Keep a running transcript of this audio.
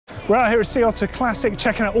We're out here at Sea Otter Classic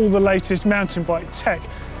checking out all the latest mountain bike tech.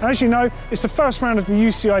 And as you know, it's the first round of the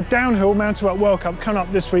UCI Downhill Mountain Bike World Cup coming up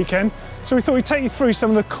this weekend. So we thought we'd take you through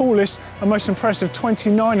some of the coolest and most impressive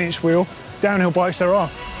 29-inch wheel downhill bikes there are.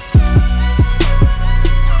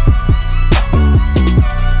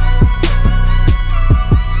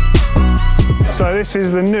 So this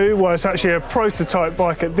is the new, well, it's actually a prototype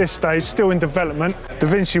bike at this stage, still in development,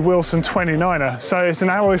 Devinci Wilson 29er. So it's an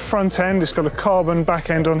alloy front end, it's got a carbon back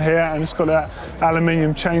end on here, and it's got that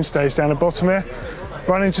aluminium chainstays down the bottom here.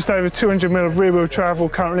 Running just over 200mm of rear wheel travel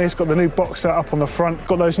currently. It's got the new boxer up on the front,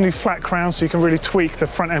 got those new flat crowns so you can really tweak the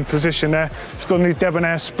front end position there. It's got a new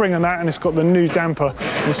debonair spring on that, and it's got the new damper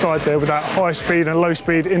inside there with that high speed and low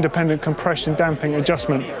speed independent compression damping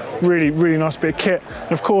adjustment. Really nice bit of kit.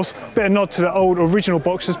 And of course, a bit of nod to the old original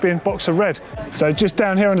boxers being boxer red. So just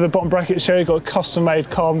down here under the bottom bracket here, you've got a custom made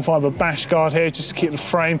carbon fibre bash guard here just to keep the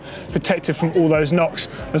frame protected from all those knocks.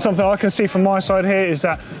 And something I can see from my side here is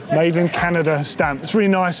that made in Canada stamp. It's really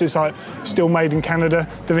nice, it's like still made in Canada.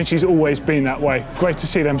 Devinci's always been that way. Great to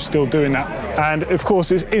see them still doing that. And of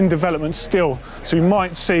course it's in development still, so we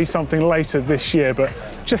might see something later this year, but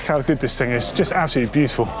check how good this thing is, just absolutely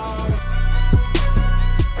beautiful.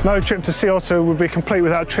 No trip to Sea Otter would be complete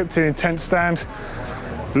without a trip to the Intent stand.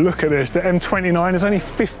 Look at this, the M29, there's only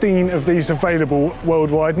 15 of these available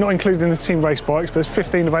worldwide, not including the team race bikes, but there's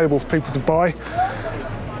 15 available for people to buy.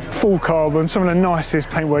 Full carbon, some of the nicest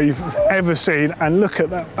paintwork you've ever seen, and look at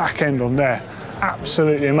that back end on there.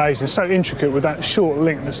 Absolutely amazing, so intricate with that short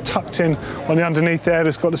link that's tucked in on the underneath there.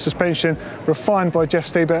 That's got the suspension refined by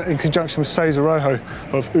Jeff Stieber in conjunction with Cesar Rojo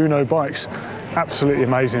of Uno Bikes. Absolutely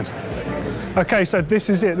amazing. Okay, so this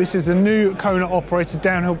is it. This is the new Kona operated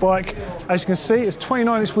downhill bike. As you can see, it's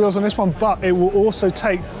 29-inch wheels on this one, but it will also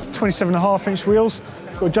take 27.5-inch wheels.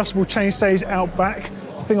 Got adjustable chainstays out back.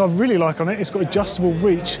 The thing I really like on it, it's got adjustable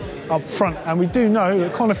reach up front. And we do know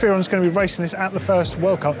that Conor Fearon's going to be racing this at the first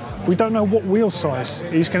World Cup. We don't know what wheel size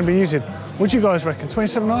he's going to be using. What do you guys reckon,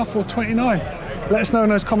 27.5 or 29? Let us know in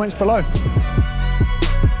those comments below.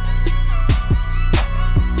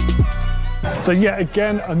 So yet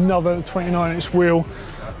again, another 29-inch wheel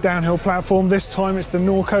downhill platform. This time it's the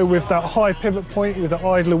Norco with that high pivot point with the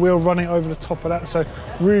idler wheel running over the top of that. So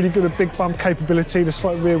really good with big bump capability, the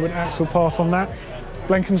slight rearward axle path on that.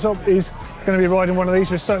 Blenkinsop is going to be riding one of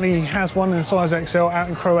these, but certainly he has one in a size XL out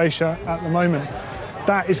in Croatia at the moment.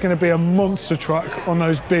 That is going to be a monster truck on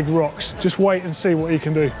those big rocks. Just wait and see what he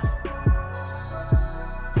can do.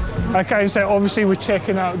 Okay, so obviously we're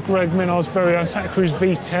checking out Greg Minard's very own Santa Cruz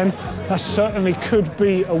V10. That certainly could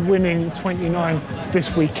be a winning 29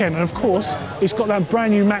 this weekend. And of course, it's got that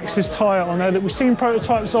brand new Maxxis tyre on there that we've seen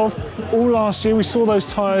prototypes of all last year. We saw those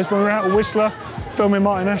tyres when we were out at Whistler filming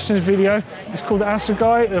Martin Ashton's video. It's called the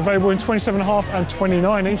Assegai, available in 27.5 and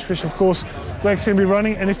 29-inch, which of course Greg's going to be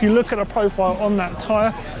running. And if you look at the profile on that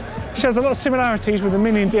tyre, it shares a lot of similarities with the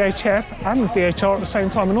Mini and DHF and the DHR at the same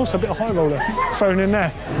time, and also a bit of high roller thrown in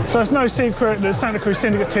there. So it's no secret that Santa Cruz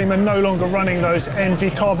Syndicate team are no longer running those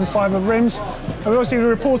NV carbon fibre rims. And we obviously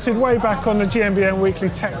reported way back on the GMBN weekly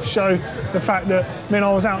tech show the fact that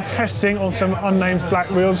Minard was out testing on some unnamed black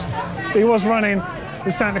wheels. He was running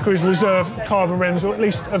the Santa Cruz Reserve carbon rims, or at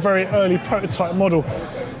least a very early prototype model.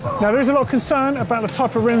 Now, there is a lot of concern about the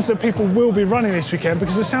type of rims that people will be running this weekend,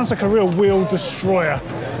 because it sounds like a real wheel destroyer.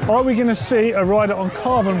 Are we going to see a rider on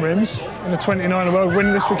carbon rims in the 29er world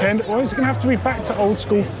winning this weekend, or is it going to have to be back to old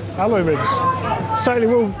school alloy rims? Certainly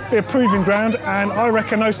will be a proving ground, and I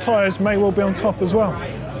reckon those tyres may well be on top as well.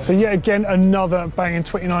 So yet again, another banging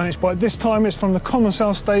 29-inch bike. This time it's from the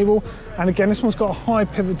Commonsale stable, and again this one's got a high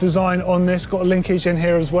pivot design on this, got a linkage in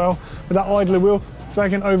here as well with that idler wheel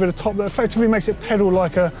dragging over the top that effectively makes it pedal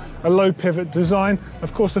like a low pivot design.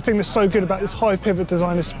 Of course, the thing that's so good about this high pivot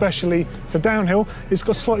design, especially for downhill, it's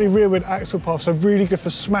got slightly rearward axle path, so really good for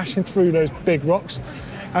smashing through those big rocks.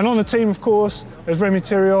 And on the team, of course, there's Remy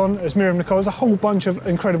Thirion, there's Miriam Nicole, there's a whole bunch of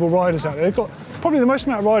incredible riders out there. They've got probably the most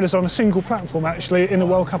amount of riders on a single platform actually in the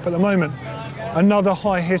World Cup at the moment. Another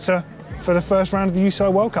high hitter for the first round of the UCI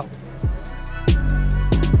World Cup.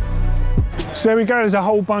 So there we go, there's a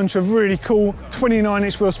whole bunch of really cool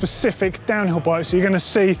 29-inch wheel specific downhill bikes that you're going to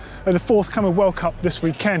see at the forthcoming World Cup this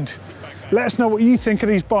weekend. Let us know what you think of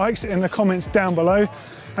these bikes in the comments down below.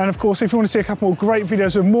 And of course, if you want to see a couple more great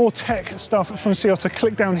videos with more tech stuff from Sea Otter,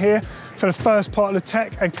 click down here for the first part of the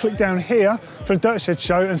tech, and click down here for the Dirt Shed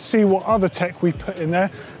show and see what other tech we put in there.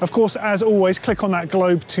 Of course, as always, click on that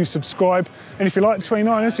globe to subscribe. And if you like the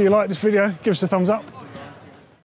 29ers or you like this video, give us a thumbs up.